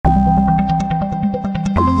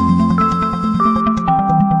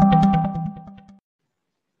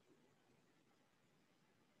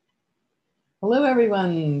Hello,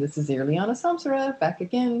 everyone. This is Irliana Samsara back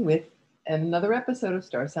again with another episode of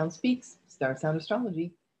Star Sound Speaks, Star Sound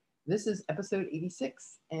Astrology. This is episode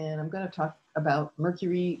 86, and I'm going to talk about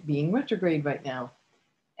Mercury being retrograde right now.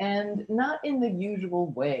 And not in the usual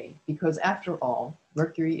way, because after all,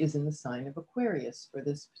 Mercury is in the sign of Aquarius for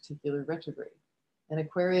this particular retrograde. And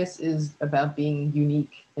Aquarius is about being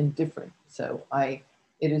unique and different. So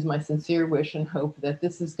it is my sincere wish and hope that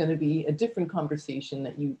this is going to be a different conversation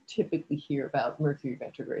that you typically hear about Mercury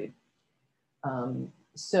retrograde. And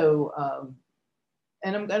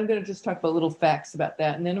I'm going to just talk about little facts about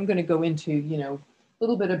that. And then I'm going to go into, a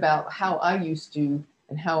little bit about how I used to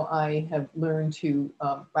and how I have learned to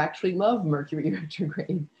actually love Mercury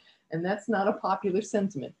retrograde. And that's not a popular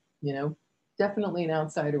sentiment, definitely an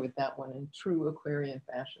outsider with that one in true Aquarian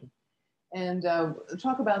fashion. And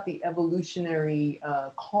talk about the evolutionary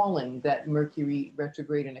calling that Mercury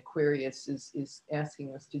retrograde in Aquarius is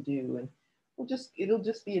asking us to do. And it'll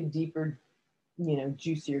just be a deeper,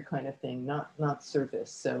 juicier kind of thing, not surface.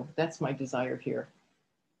 So that's my desire here.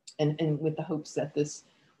 And with the hopes that this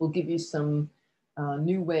will give you some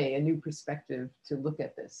new way, a new perspective to look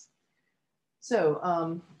at this.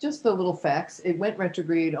 So just the little facts. It went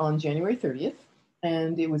retrograde on January 30th.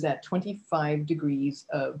 And it was at 25 degrees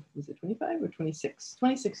of, was it 25 or 26?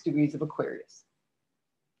 26 degrees of Aquarius.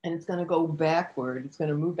 And it's going to go backward. It's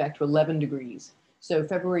going to move back to 11 degrees. So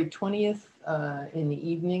February 20th in the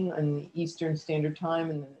evening on the Eastern Standard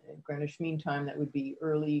Time and the Greenwich Mean Time, that would be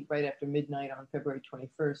early, right after midnight on February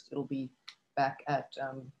 21st. It'll be back at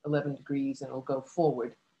 11 degrees and it'll go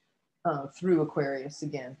forward through Aquarius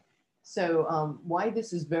again. So why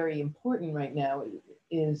this is very important right now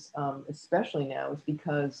is, especially now, is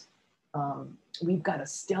because we've got a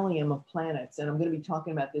stellium of planets, and I'm going to be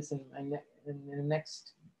talking about this in the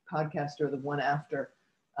next podcast or the one after,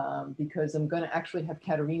 because I'm going to actually have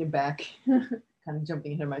Katerina back, kind of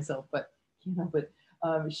jumping ahead of myself, but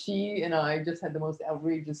she and I just had the most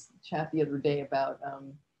outrageous chat the other day about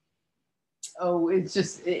it's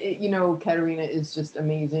just, Katerina is just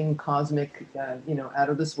amazing, cosmic, out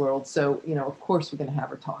of this world. So, of course, we're going to have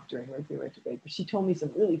her talk during Mercury retrograde. But she told me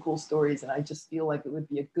some really cool stories, and I just feel like it would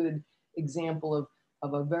be a good example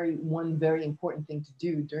of a very important thing to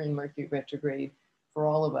do during Mercury retrograde for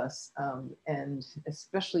all of us, and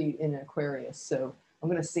especially in Aquarius. So I'm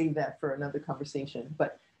going to save that for another conversation.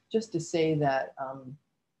 But just to say that,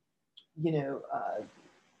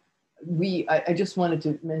 I just wanted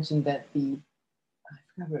to mention that I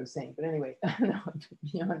forgot what I was saying, but anyway, no,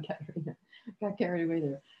 beyond Katerina, got carried away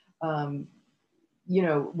there.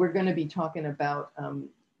 We're going to be talking about, I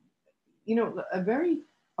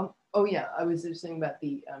was just saying about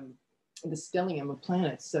the stellium of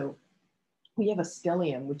planets. So we have a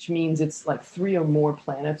stellium, which means it's like 3 or more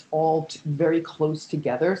planets all very close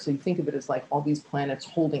together. So you think of it as like all these planets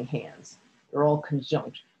holding hands. They're all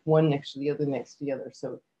conjunct, one next to the other, next to the other.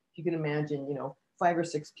 So if you can imagine, 5 or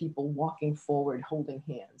 6 people walking forward, holding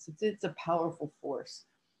hands. It's a powerful force,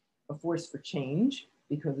 a force for change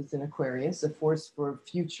because it's in Aquarius, a force for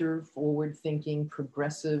future, forward thinking,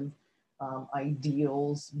 progressive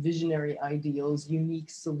ideals, visionary ideals,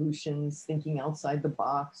 unique solutions, thinking outside the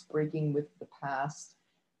box, breaking with the past,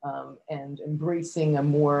 and embracing a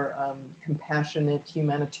more compassionate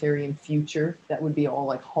humanitarian future. That would be all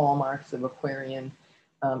like hallmarks of Aquarian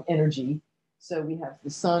energy. So we have the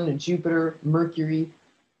Sun and Jupiter, Mercury,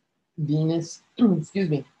 Venus, excuse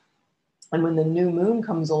me. And when the new moon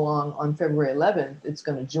comes along on February 11th, it's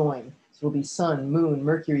going to join. So it'll be Sun, Moon,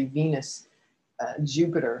 Mercury, Venus,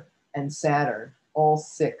 Jupiter, and Saturn, all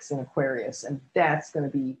 6 in Aquarius. And that's going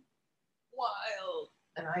to be wild.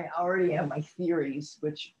 And I already have my theories,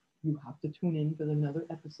 which you have to tune in for another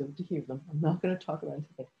episode to hear them. I'm not going to talk about it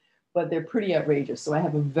today, but they're pretty outrageous. So I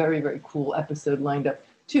have a very, very cool episode lined up.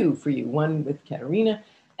 2 for you, one with Katerina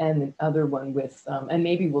and the other one with, and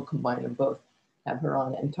maybe we'll combine them both, have her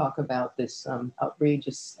on and talk about this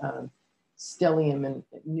outrageous stellium and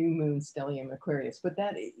new moon stellium Aquarius. But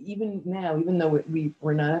that even now, even though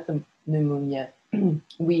we're not at the new moon yet,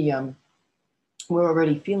 we're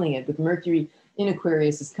already feeling it. With Mercury in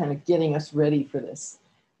Aquarius is kind of getting us ready for this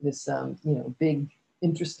big,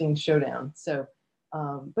 interesting showdown. So,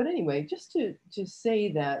 but anyway, just to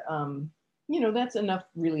say that, that's enough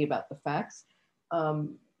really about the facts.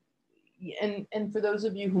 And for those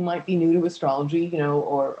of you who might be new to astrology,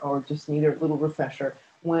 or just need a little refresher,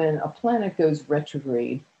 when a planet goes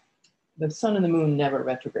retrograde, the sun and the moon never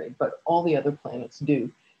retrograde, but all the other planets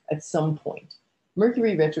do at some point.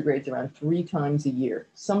 Mercury retrogrades around 3 times a year,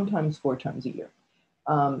 sometimes 4 times a year.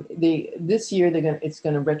 This year it's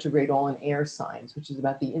going to retrograde all in air signs, which is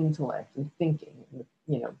about the intellect and thinking,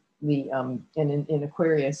 and in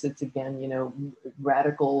Aquarius, it's again, you know,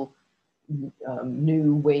 radical,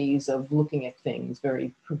 new ways of looking at things,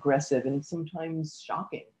 very progressive and sometimes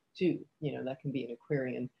shocking too. You know, that can be an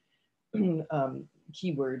Aquarian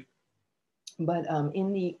keyword. But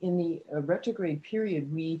in the retrograde period,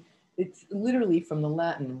 it's literally from the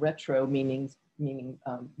Latin retro, meaning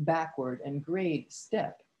backward, and grade,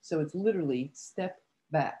 step. So it's literally step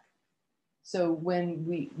back. So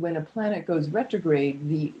when a planet goes retrograde,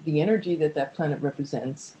 the energy that that planet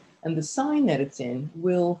represents and the sign that it's in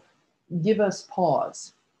will give us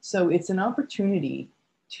pause. So it's an opportunity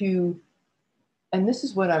to, and this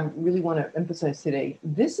is what I really want to emphasize today.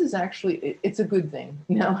 This is actually, it's a good thing.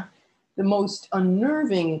 Now, the most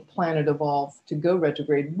unnerving planet of all to go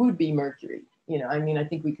retrograde would be Mercury. You know, I mean, I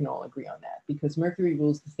think we can all agree on that because Mercury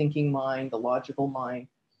rules the thinking mind, the logical mind.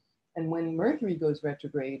 And when Mercury goes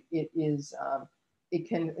retrograde, it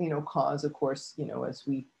can, you know, cause, of course, you know, as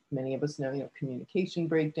many of us know, you know, communication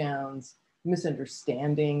breakdowns,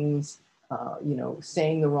 misunderstandings, you know,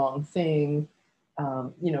 saying the wrong thing,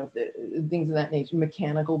 you know, things of that nature,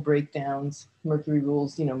 mechanical breakdowns. Mercury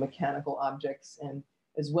rules, you know, mechanical objects, and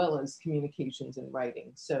as well as communications and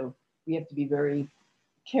writing. So we have to be very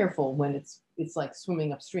careful when it's like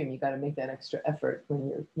swimming upstream. You got to make that extra effort when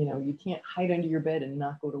you're, you know, you can't hide under your bed and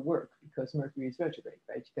not go to work because Mercury is retrograde,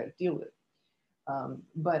 right? You got to deal with it.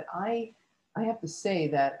 But I have to say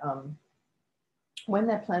that when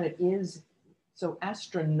that planet is so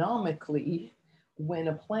astronomically, when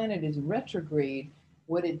a planet is retrograde,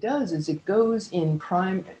 what it does is it goes in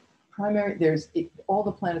primary, all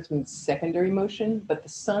the planets move secondary motion, but the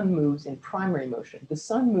sun moves in primary motion. The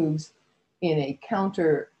sun moves in a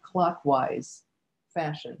counterclockwise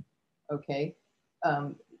fashion, okay?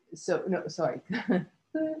 So, no, sorry.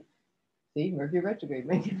 See, Mercury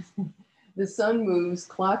retrograde. The sun moves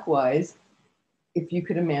clockwise. If you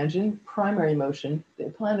could imagine primary motion, the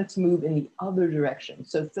planets move in the other direction.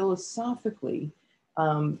 So philosophically,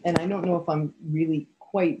 and I don't know if I'm really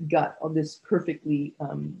quite got all this perfectly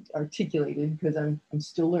articulated because I'm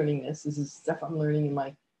still learning this. This is stuff I'm learning in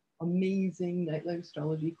my amazing Nightlight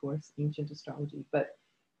Astrology course, Ancient Astrology. But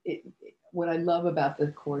what I love about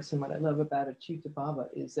the course and what I love about Achyuta Baba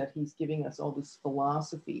is that he's giving us all this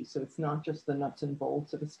philosophy. So it's not just the nuts and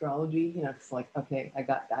bolts of astrology. You know, it's like, okay, I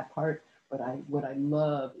got that part. But what I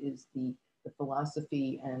love is the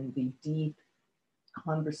philosophy and the deep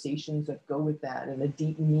conversations that go with that and the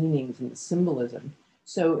deep meanings and the symbolism.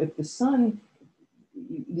 So if the sun,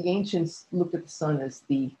 the ancients looked at the sun as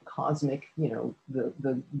the cosmic, you know,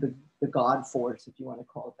 the God force, if you want to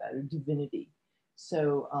call it that, or divinity.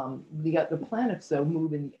 So the planets though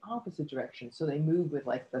move in the opposite direction. So they move with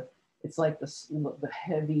like it's like the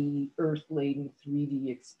heavy earth-laden 3D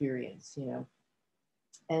experience, you know.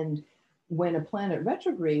 And when a planet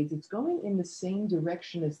retrogrades, it's going in the same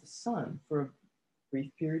direction as the sun for a brief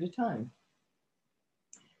period of time.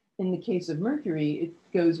 In the case of Mercury, it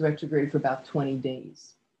goes retrograde for about 20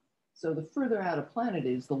 days. So the further out a planet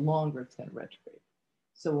is, the longer it's going to retrograde.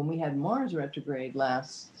 So when we had Mars retrograde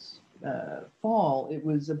last fall, it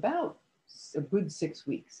was about a good 6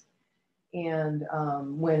 weeks. And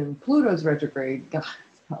when Pluto's retrograde, God,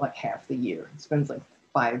 it's about like half the year. It spends like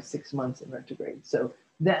 5-6 months in retrograde. So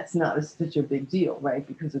that's not such a big deal, right?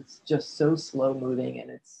 Because it's just so slow moving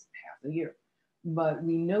and it's half the year. But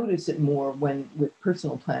we notice it more with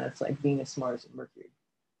personal planets like Venus, Mars, and Mercury.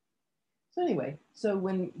 So anyway,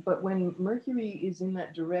 when Mercury is in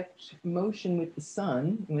that direct motion with the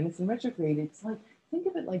sun, when it's in retrograde, it's like, think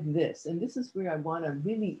of it like this. And this is where I want to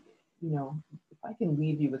really, you know, if I can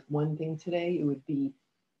leave you with one thing today, it would be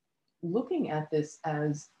looking at this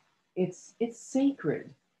as it's sacred.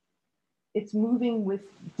 It's moving with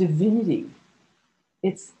divinity.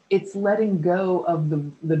 It's letting go of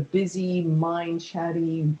the busy, mind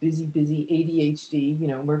chatty, busy ADHD. You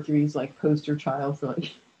know, Mercury's like poster child for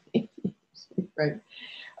like ADHD, right?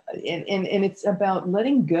 And it's about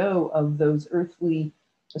letting go of those earthly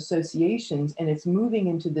associations, and it's moving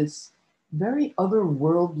into this very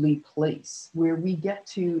otherworldly place where we get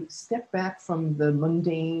to step back from the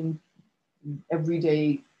mundane,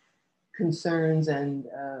 everyday concerns and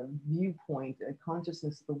viewpoint and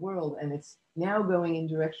consciousness of the world, and it's now going in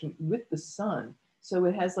direction with the sun. So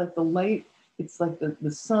it has like the light, it's like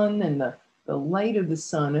the sun and the light of the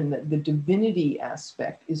sun and the divinity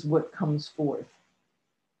aspect is what comes forth.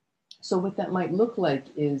 So what that might look like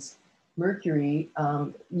is Mercury,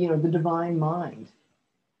 you know, the divine mind.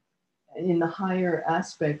 In the higher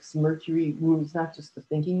aspects, Mercury rules not just the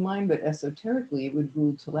thinking mind, but esoterically, it would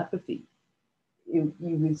rule telepathy. You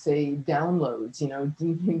would say downloads, you know,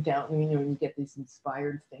 when you get this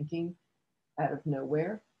inspired thinking out of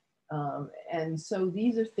nowhere. And so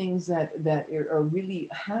these are things that are really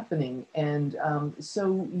happening. And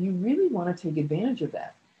so you really want to take advantage of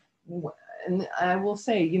that. And I will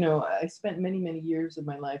say, you know, I spent many, many years of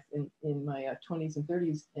my life in my 20s and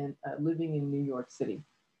 30s and living in New York City.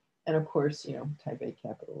 And of course, you know, Taipei,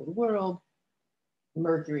 capital of the world,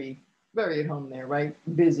 Mercury, very at home there, right?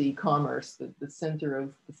 Busy commerce, the center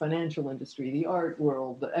of the financial industry, the art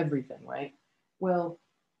world, the everything, right? Well,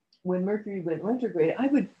 when Mercury went retrograde,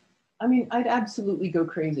 I'd absolutely go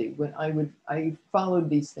crazy when I followed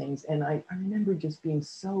these things. And I remember just being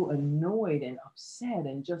so annoyed and upset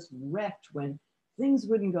and just wrecked when things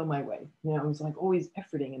wouldn't go my way. You know, I was like always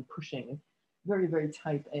efforting and pushing, very, very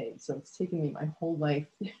type A. So it's taken me my whole life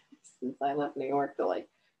since I left New York to like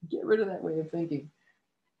get rid of that way of thinking.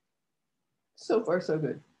 So far, so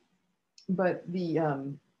good. But the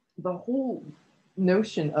whole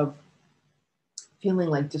notion of feeling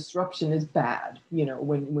like disruption is bad, you know,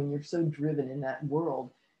 when you're so driven in that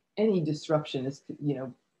world, any disruption is, you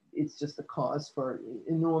know, it's just a cause for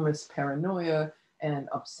enormous paranoia and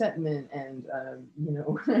upsetment and, you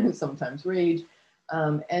know, sometimes rage.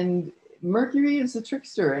 And Mercury is a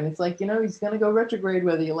trickster, and it's like, you know, he's going to go retrograde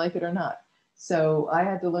whether you like it or not. So I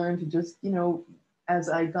had to learn to just, you know, as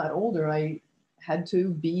I got older, I had to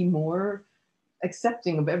be more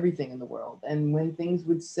accepting of everything in the world. And when things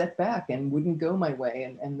would set back and wouldn't go my way,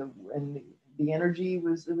 and the energy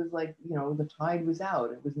was, it was like, you know, the tide was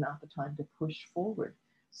out. It was not the time to push forward.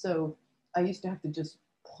 So I used to have to just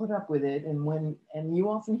put up with it. And you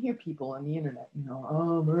often hear people on the internet, you know,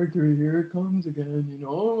 oh, Mercury, here it comes again. You know,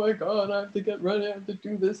 oh my God, I have to get ready. I have to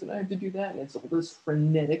do this and I have to do that. And it's all this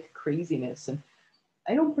frenetic craziness. And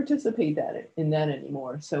I don't participate in that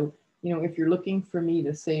anymore. So, you know, if you're looking for me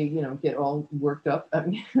to say, you know, get all worked up, I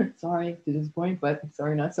mean, sorry to disappoint, but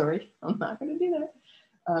sorry, not sorry. I'm not going to do that.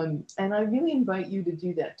 And I really invite you to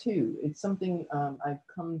do that too. It's something I've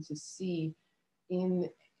come to see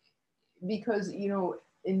because, you know,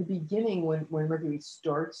 in the beginning, when Mercury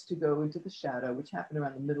starts to go into the shadow, which happened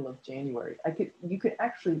around the middle of January, you could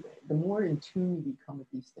actually, the more in tune you become with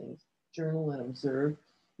these things, journal and observe,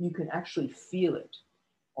 you can actually feel it.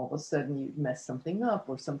 All of a sudden you mess something up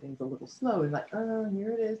or something's a little slow and like, oh,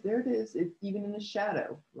 here it is, there it is. It's even in the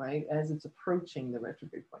shadow, right? As it's approaching the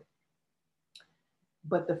retrograde point.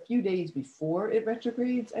 But the few days before it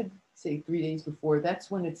retrogrades, I'd say 3 days before, that's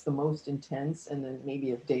when it's the most intense. And then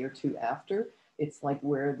maybe a day or two after, it's like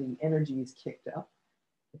where the energy is kicked up.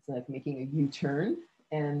 It's like making a U-turn.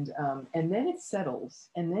 And then it settles.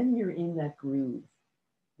 And then you're in that groove,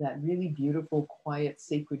 that really beautiful, quiet,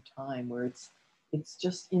 sacred time where it's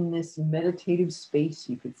just in this meditative space,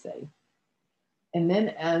 you could say. And then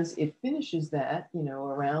as it finishes that, you know,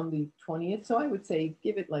 around the 20th, so I would say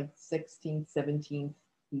give it like 16th, 17th,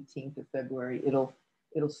 18th of February, it'll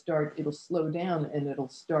slow down and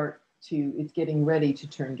it's getting ready to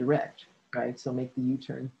turn direct, right? So make the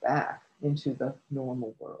U-turn back into the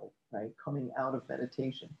normal world, right? Coming out of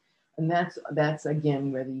meditation. And that's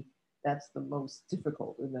again, that's the most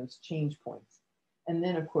difficult of those change points. And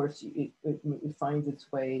then, of course, it finds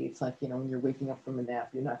its way. It's like, you know, when you're waking up from a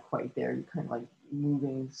nap, you're not quite there. You're kind of like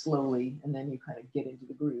moving slowly, and then you kind of get into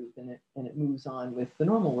the groove, and it moves on with the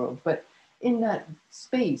normal world. But in that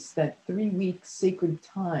space, that 3 week sacred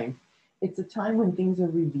time, it's a time when things are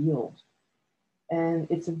revealed. And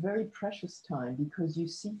it's a very precious time because you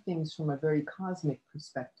see things from a very cosmic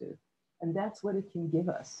perspective. And that's what it can give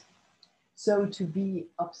us. So to be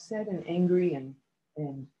upset and angry and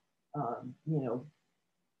you know,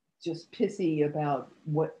 just pissy about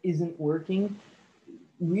what isn't working,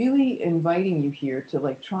 really inviting you here to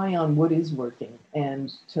like try on what is working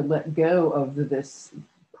and to let go of this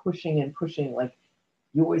pushing and pushing, like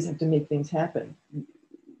you always have to make things happen.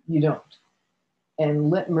 You don't. And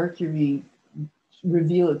let Mercury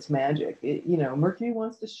reveal its magic. You know, Mercury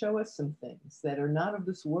wants to show us some things that are not of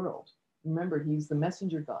this world. Remember, he's the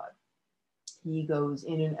messenger god. He goes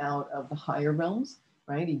in and out of the higher realms,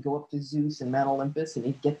 right? He'd go up to Zeus and Mount Olympus and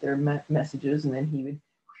he'd get their messages, and then he would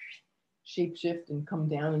shapeshift and come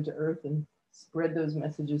down into earth and spread those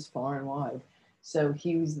messages far and wide. So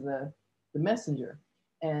he was the messenger,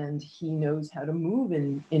 and he knows how to move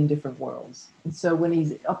in different worlds. And so when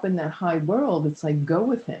he's up in that high world, it's like, go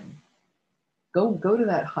with him. Go to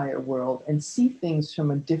that higher world and see things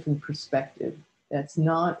from a different perspective that's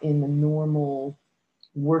not in the normal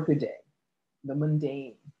workaday, the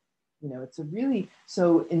mundane. You know, it's a really,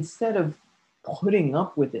 so instead of putting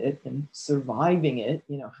up with it and surviving it,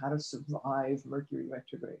 you know, how to survive Mercury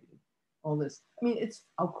retrograde, all this. I mean, it's,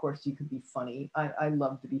 of course, you could be funny. I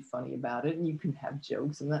love to be funny about it, and you can have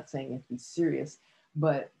jokes. I'm not saying you have to be serious,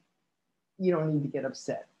 but you don't need to get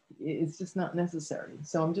upset. It's just not necessary.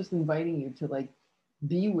 So I'm just inviting you to like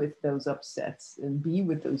be with those upsets and be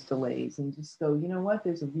with those delays and just go, you know what,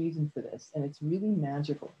 there's a reason for this. And it's really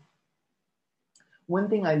magical. One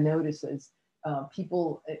thing I notice is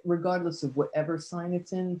people, regardless of whatever sign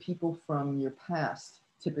it's in, people from your past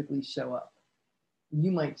typically show up.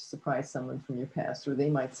 You might surprise someone from your past, or they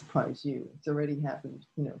might surprise you. It's already happened,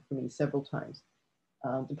 you know, for me several times.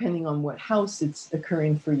 Depending on what house it's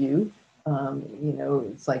occurring for you, you know,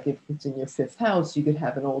 it's like if it's in your fifth house, you could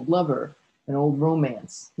have an old lover, an old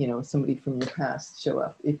romance, you know, somebody from your past show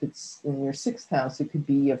up. If it's in your sixth house, it could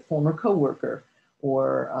be a former coworker,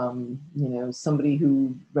 or you know, somebody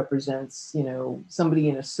who represents, you know, somebody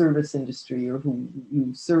in a service industry or who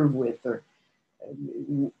you serve with, or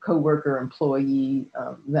co-worker, employee,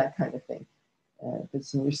 that kind of thing. If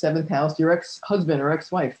it's in your seventh house, your ex-husband or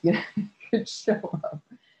ex-wife, you know, could show up.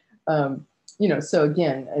 You know, so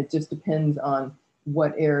again, it just depends on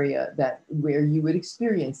what area where you would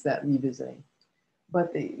experience that revisiting.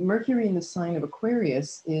 But the Mercury in the sign of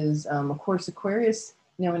Aquarius is, of course, Aquarius.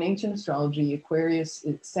 Now, in ancient astrology, Aquarius,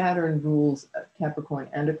 Saturn rules Capricorn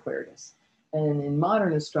and Aquarius. And in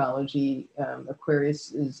modern astrology,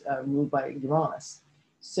 Aquarius is ruled by Uranus.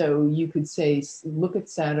 So you could say, look at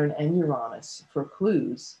Saturn and Uranus for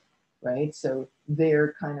clues, right? So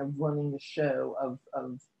they're kind of running the show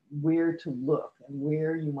of where to look and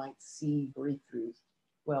where you might see breakthroughs.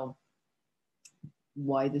 Well,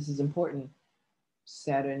 why this is important,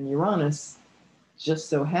 Saturn and Uranus just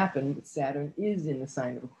so happened that Saturn is in the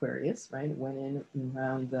sign of Aquarius, right? It went in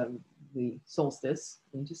around the solstice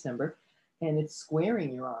in December, and it's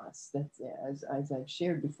squaring Uranus. That's, as I've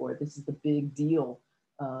shared before, this is the big deal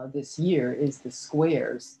this year, is the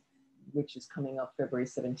squares, which is coming up February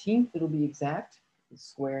 17th, it'll be exact,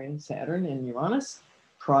 squaring Saturn and Uranus,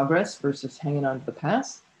 progress versus hanging on to the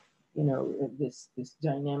past, you know, this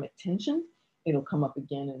dynamic tension. It'll come up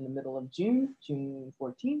again in the middle of June, June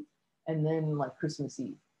 14th, and then like Christmas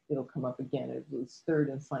Eve, it'll come up again. It was third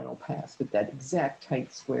and final pass with that exact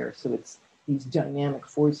tight square. So it's these dynamic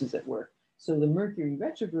forces at work. So the Mercury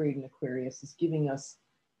retrograde in Aquarius is giving us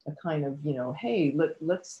a kind of, you know, hey,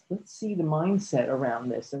 let's see the mindset around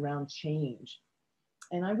this, around change.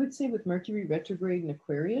 And I would say with Mercury retrograde in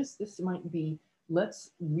Aquarius, this might be, let's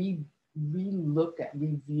re-look at,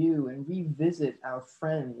 review and revisit our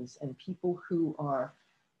friends and people who are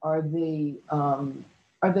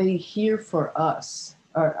they here for us?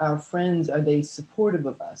 Are our friends, are they supportive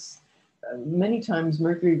of us? Many times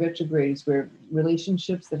Mercury retrograde is where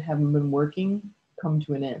relationships that haven't been working come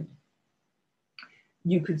to an end.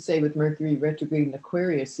 You could say with Mercury retrograde in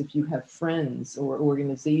Aquarius, if you have friends or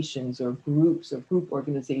organizations or groups or group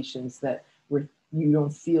organizations that where you don't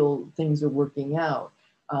feel things are working out,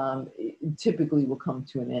 it typically will come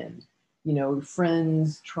to an end. You know,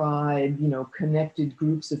 friends, tribe, you know, connected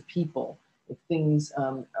groups of people. If things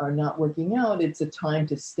are not working out, it's a time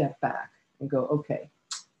to step back and go, okay,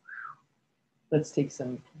 let's take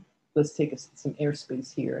some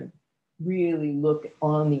airspace here and really look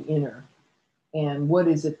on the inner. And what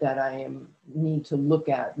is it that I need to look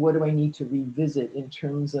at? What do I need to revisit in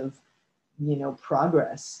terms of, you know,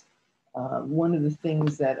 progress? One of the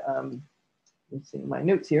things that, let's see my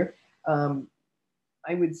notes here,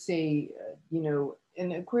 I would say, you know,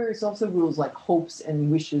 and Aquarius also rules like hopes and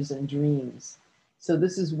wishes and dreams. So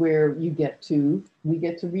this is where we get to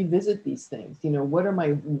revisit these things. You know, what are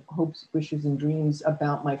my hopes, wishes, and dreams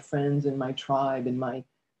about my friends and my tribe and my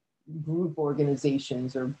group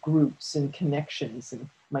organizations or groups and connections and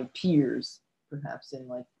my peers, perhaps in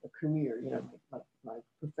like a career, you know, my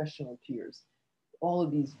professional peers, all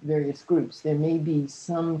of these various groups. There may be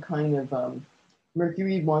some kind of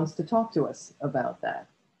Mercury wants to talk to us about that.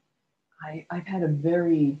 I've had a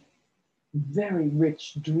very, very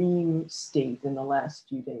rich dream state in the last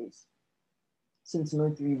few days since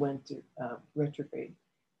Mercury went to retrograde.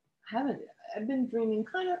 I've been dreaming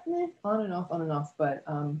kind of on and off, but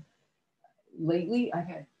lately I've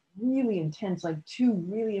had really intense, like 2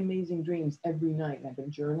 really amazing dreams every night, and I've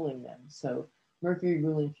been journaling them. So Mercury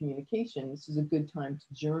ruling communication, this is a good time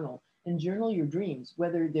to journal and journal your dreams,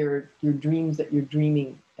 whether they're your dreams that you're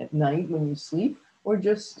dreaming at night when you sleep, or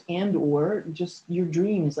just your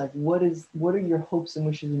dreams. Like what are your hopes and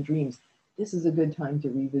wishes and dreams? This is a good time to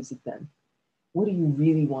revisit them. What do you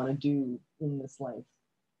really want to do in this life?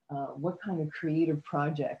 What kind of creative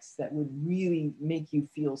projects that would really make you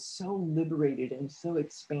feel so liberated and so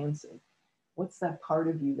expansive? What's that part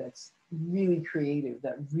of you that's really creative,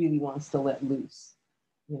 that really wants to let loose?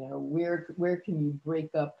 You know, where can you break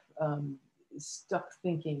up stuck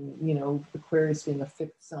thinking, you know, Aquarius being a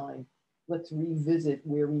fixed sign, let's revisit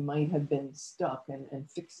where we might have been stuck and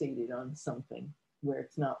fixated on something where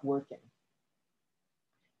it's not working.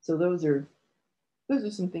 So those are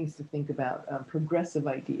some things to think about, progressive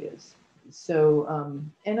ideas. So,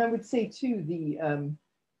 and I would say too,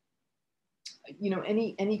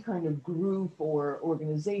 any kind of group or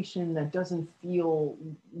organization that doesn't feel,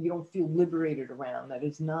 you don't feel liberated around, that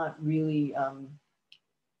is not really,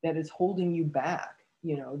 that is holding you back.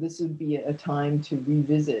 This would be a time to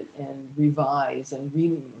revisit and revise and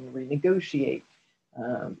renegotiate.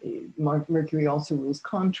 Mercury also rules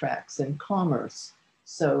contracts and commerce.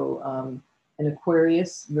 So, and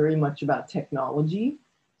Aquarius, very much about technology.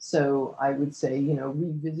 So I would say,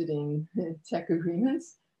 revisiting tech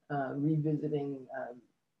agreements, revisiting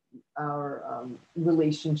our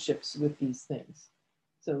relationships with these things.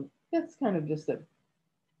 So that's kind of just a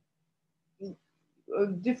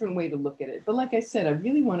different way to look at it. But like I said, I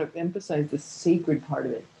really want to emphasize the sacred part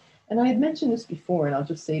of it. And I had mentioned this before, and I'll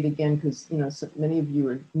just say it again because so many of you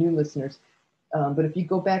are new listeners. But if you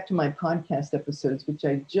go back to my podcast episodes, which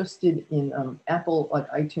I just did in Apple, like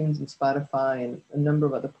iTunes and Spotify and a number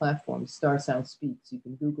of other platforms, Star Sound Speaks, you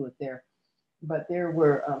can Google it there. But there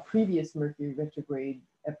were previous Mercury retrograde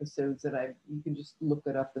episodes that you can just look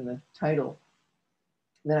it up in the title.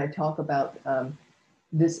 Then I talk about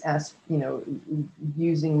this as,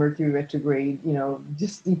 using Mercury retrograde,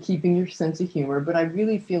 just keeping your sense of humor. But I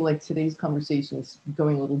really feel like today's conversation is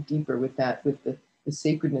going a little deeper with that, with the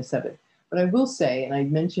sacredness of it. But I will say, and I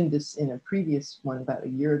mentioned this in a previous one about a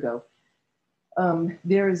year ago,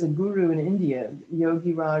 there is a guru in India,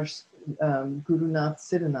 Yogi Raj Gurunath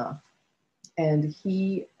Siddhanath, and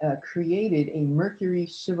he created a Mercury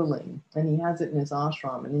Shivaling, and he has it in his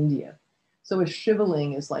ashram in India. So a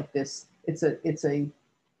Shivaling is like this. It's a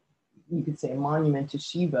you could say a monument to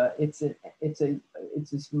Shiva. It's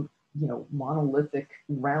this monolithic,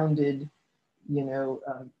 rounded,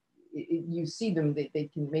 you see them, they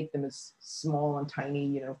can make them as small and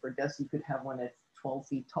tiny, for Odessa, you could have one that's 12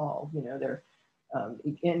 feet tall, they're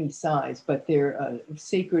any size, but they're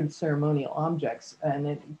sacred ceremonial objects, and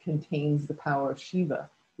it contains the power of Shiva,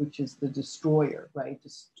 which is the destroyer, right?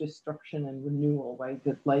 Destruction and renewal, right?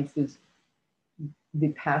 That life is the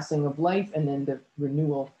passing of life and then the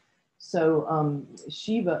renewal. So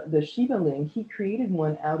Shiva, the Shiva Ling, he created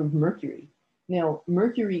one out of Mercury. Now,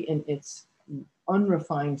 Mercury in its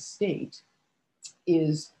unrefined state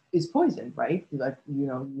is poison, right? Like, you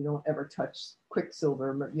don't ever touch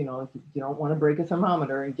quicksilver, you don't want to break a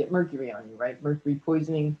thermometer and get mercury on you, right? Mercury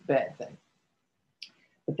poisoning, bad thing.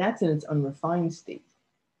 But that's in its unrefined state.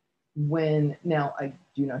 Now I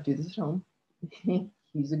do not do this at home.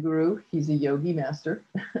 He's a guru, he's a yogi master.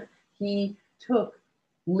 He took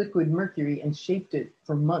liquid mercury and shaped it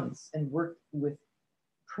for months and worked with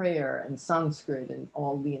prayer and Sanskrit and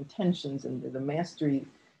all the intentions and the mastery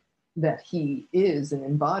that he is and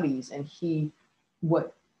embodies. And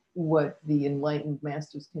what the enlightened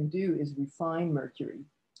masters can do is refine Mercury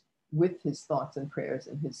with his thoughts and prayers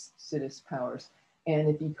and his siddhis powers. And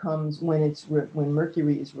it becomes, when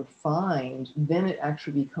Mercury is refined, then it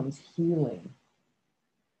actually becomes healing.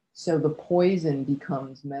 So the poison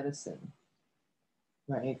becomes medicine,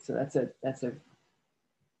 right? So that's a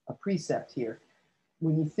precept here.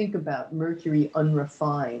 When you think about Mercury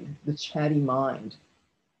unrefined, the chatty mind,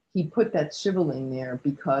 he put that Shivaling there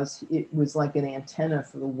because it was like an antenna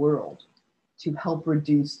for the world to help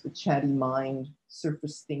reduce the chatty mind,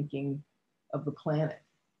 surface thinking of the planet.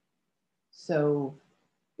 So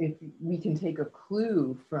if we can take a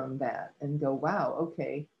clue from that and go, wow,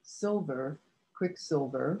 okay, silver,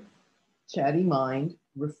 quicksilver, chatty mind,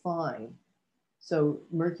 refine. So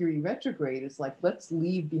Mercury retrograde is like, let's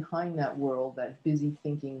leave behind that world, that busy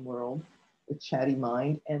thinking world, the chatty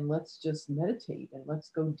mind, and let's just meditate and let's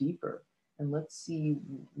go deeper and let's see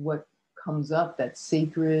what comes up that's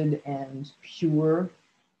sacred and pure,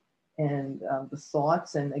 and the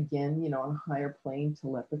thoughts, and again, on a higher plane,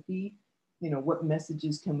 telepathy, what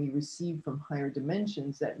messages can we receive from higher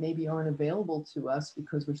dimensions that maybe aren't available to us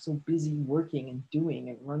because we're so busy working and doing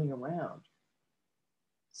and running around.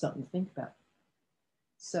 Something to think about.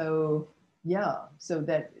 So yeah, so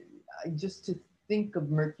that just to think of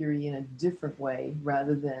Mercury in a different way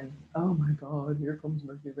rather than, oh my God, here comes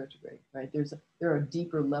Mercury retrograde, right? There are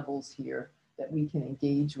deeper levels here that we can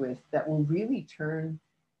engage with that will really turn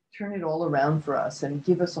it all around for us and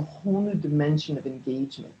give us a whole new dimension of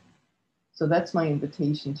engagement. So that's my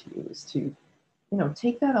invitation to you, is to,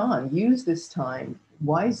 take that on, use this time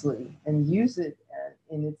wisely and use it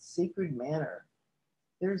in its sacred manner.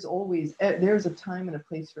 There's a time and a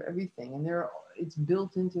place for everything, and it's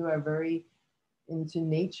built into our very into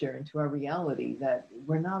nature, into our reality, that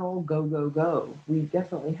we're not all go, go, go. We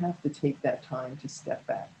definitely have to take that time to step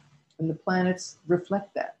back. And the planets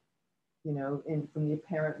reflect that. You know, from the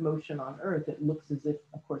apparent motion on Earth, it looks as if,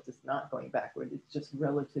 of course, it's not going backward. It's just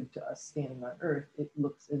relative to us standing on Earth. It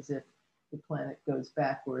looks as if the planet goes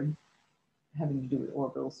backward, having to do with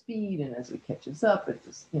orbital speed. And as it catches up, it's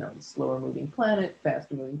just, you know, the slower moving planet,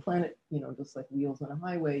 faster moving planet, you know, just like wheels on a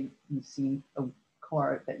highway. You see a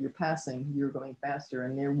car that you're passing, you're going faster,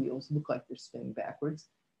 and their wheels look like they're spinning backwards.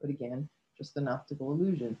 But again, just an optical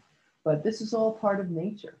illusion. But this is all part of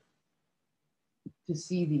nature, to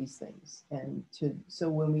see these things. And so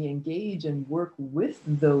when we engage and work with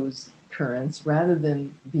those currents, rather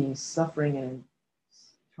than being suffering and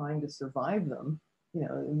trying to survive them, you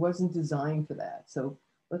know, it wasn't designed for that. So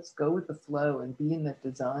let's go with the flow and be in that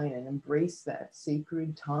design and embrace that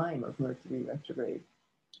sacred time of Mercury retrograde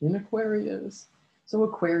in Aquarius. So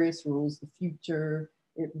Aquarius rules the future.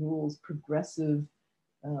 It rules progressive,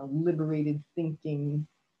 liberated thinking,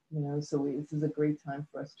 you know, so this is a great time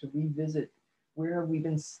for us to revisit, where have we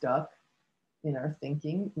been stuck in our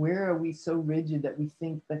thinking? Where are we so rigid that we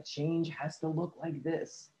think that change has to look like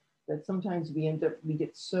this? That sometimes we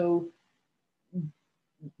get so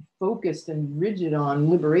focused and rigid on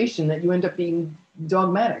liberation that you end up being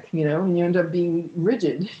dogmatic, you know, and you end up being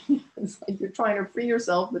rigid. It's like you're trying to free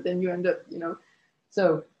yourself, but then you end up, you know,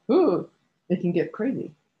 so it can get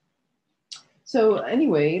crazy. So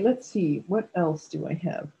anyway, let's see, what else do I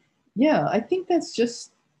have? Yeah, I think that's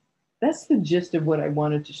the gist of what I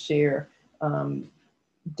wanted to share.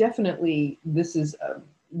 Definitely, this is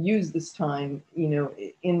use this time, you know,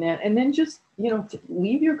 in that, and then just, you know,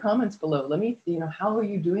 leave your comments below. Let me, you know, how are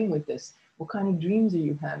you doing with this? What kind of dreams are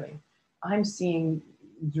you having? I'm seeing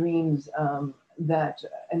dreams that,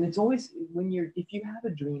 and it's always when if you have a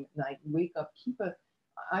dream at night, wake up,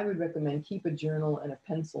 I would recommend keep a journal and a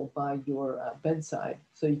pencil by your bedside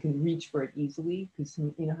so you can reach for it easily, because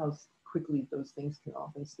you know how quickly those things can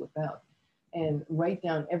often slip out, and write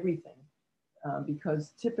down everything.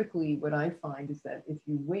 Because typically what I find is that if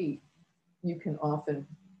you wait, you can often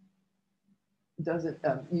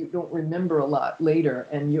you don't remember a lot later,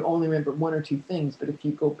 and you only remember one or two things. But if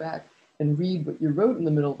you go back and read what you wrote in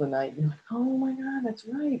the middle of the night, you're like, oh my God, that's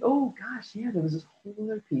right. Oh gosh, yeah, there was this whole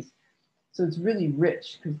other piece. So it's really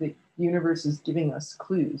rich because the universe is giving us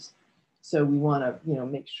clues. So we want to, you know,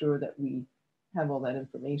 make sure that we have all that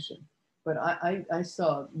information. But I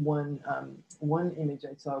saw one image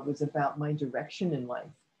I saw was about my direction in life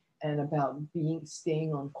and about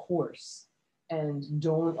staying on course and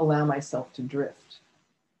don't allow myself to drift.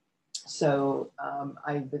 So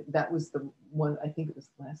that was the one, I think it was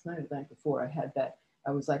last night or the night before, I had that.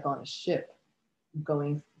 I was like on a ship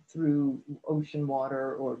going through ocean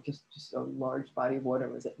water, or just a large body of water.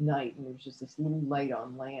 It was at night, and there was just this little light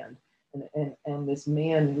on land, and this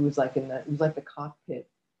man who was like it was like the cockpit.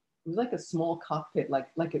 It was like a small cockpit,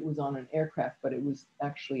 like it was on an aircraft, but it was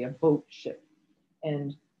actually a boat ship.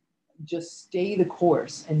 And just stay the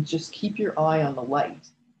course and just keep your eye on the light,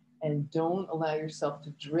 and don't allow yourself to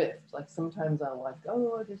drift. Like sometimes I'm like,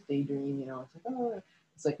 oh, I just daydream, you know. It's like, oh,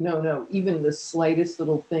 it's like, no. Even the slightest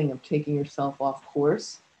little thing of taking yourself off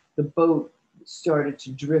course, the boat started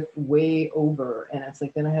to drift way over, and it's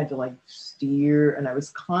like then I had to like steer, and I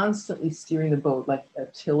was constantly steering the boat like a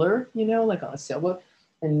tiller, you know, like on a sailboat.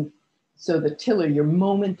 And so the tiller, your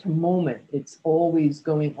moment to moment, it's always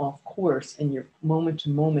going off course, and your moment to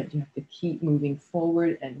moment, you have to keep moving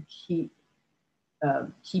forward and keep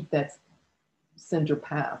that center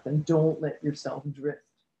path, and don't let yourself drift.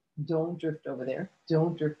 Don't drift over there.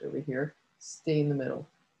 Don't drift over here. Stay in the middle.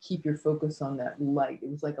 Keep your focus on that light. It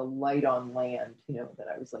was like a light on land, you know, that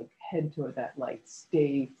I was like, head toward that light.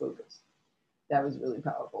 Stay focused. That was really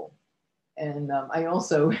powerful. And I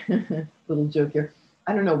also, little joke here,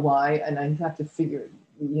 I don't know why, and I have to figure,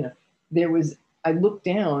 you know, I looked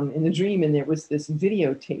down in the dream, and there was this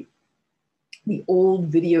videotape, the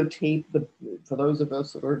old videotape, for those of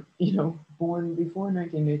us that were, you know, born before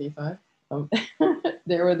 1985,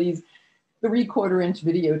 there were these 3/4-inch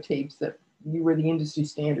videotapes that were the industry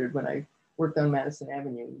standard when I worked on Madison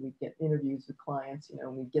Avenue. We'd get interviews with clients, you know,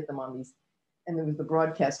 and we'd get them on these, and there was the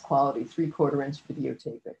broadcast quality 3/4-inch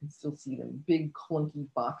videotape. I can still see them, big, clunky,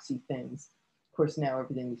 boxy things. Of course, now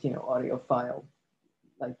everything's, you know, audio file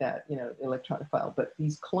like that, you know, electronic file, but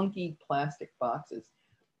these clunky plastic boxes.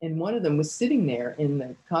 And one of them was sitting there in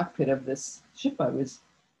the cockpit of this ship I was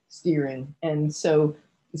steering. And so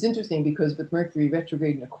it's interesting because with Mercury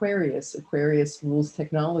retrograde in Aquarius, Aquarius rules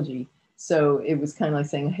technology. So it was kind of like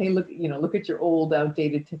saying, hey, look, you know, look at your old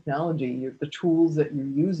outdated technology, the tools that you're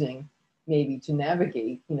using, maybe to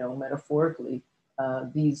navigate, you know, metaphorically,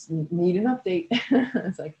 these need an update.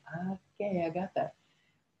 It's like, okay, I got that.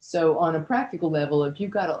 So on a practical level, if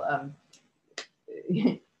you've got to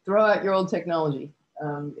throw out your old technology,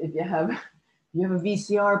 if you have a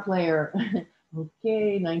VCR player,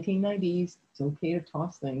 okay, 1990s, it's okay to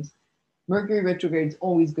toss things. Mercury retrograde is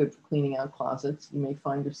always good for cleaning out closets. You may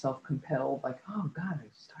find yourself compelled, like, oh God, I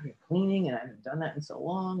started cleaning and I haven't done that in so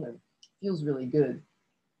long, and it feels really good.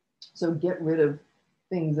 So get rid of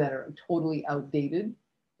things that are totally outdated,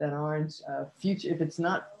 that aren't future. If it's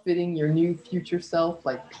not fitting your new future self,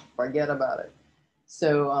 like forget about it.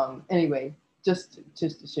 So anyway, just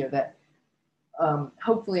to share that.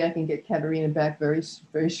 Hopefully I can get Katerina back very,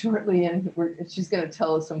 very shortly, and she's going to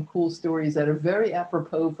tell us some cool stories that are very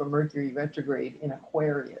apropos for Mercury retrograde in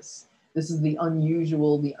Aquarius. This is the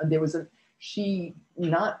unusual. She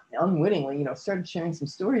not unwittingly, you know, started sharing some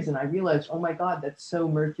stories, and I realized, oh my God, that's so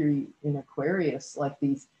Mercury in Aquarius. Like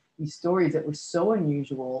these stories that were so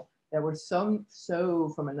unusual, that were so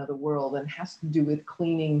from another world, and has to do with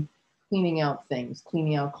cleaning out things,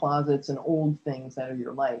 cleaning out closets and old things out of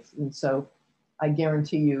your life. And so I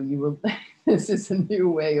guarantee you will, this is a new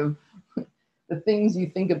way of the things you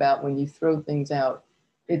think about when you throw things out.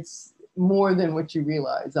 It's more than what you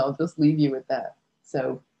realize. I'll just leave you with that.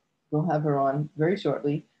 So we'll have her on very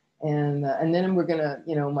shortly. And then we're gonna,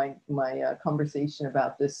 you know, my conversation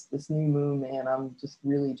about this new moon, man, I'm just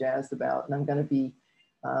really jazzed about. And I'm gonna be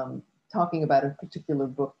talking about a particular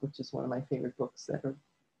book, which is one of my favorite books that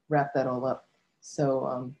wrap that all up.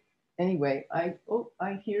 So anyway, I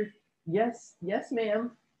hear, yes,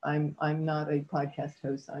 ma'am. I'm not a podcast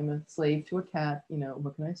host. I'm a slave to a cat. You know,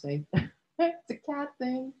 what can I say? It's a cat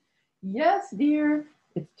thing. Yes, dear.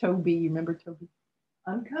 It's Toby. You remember Toby?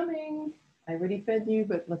 I'm coming. I already fed you,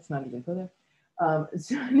 but let's not even go there.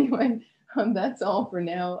 So anyway, that's all for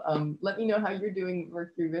now. Let me know how you're doing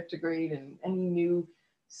Mercury retrograde and any new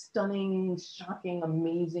stunning, shocking,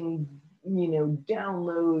 amazing, you know,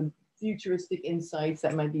 download futuristic insights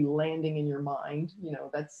that might be landing in your mind. You know,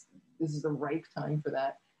 this is a ripe time for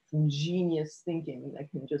that. Some genius thinking that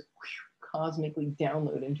can just cosmically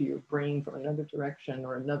download into your brain from another direction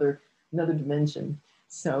or another dimension.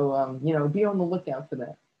 So, you know, be on the lookout for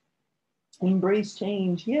that. Embrace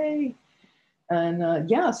change, yay. And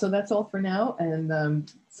yeah, so that's all for now.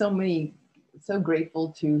 And so grateful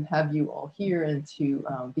to have you all here and to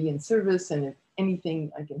be in service. And if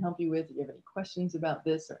anything I can help you with, if you have any questions about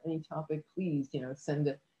this or any topic, please, you know,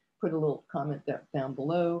 put a little comment down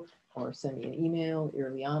below, or send me an email,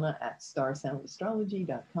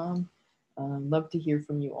 irliana@starsoundastrology.com. Love to hear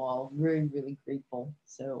from you all. Really, really grateful.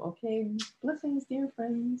 So, okay, blessings, dear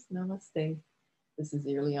friends. Namaste. This is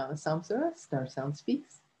Irliana Samsara, Star Sound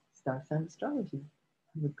Speaks, Star Sound Astrology.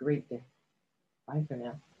 Have a great day. Bye for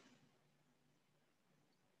now.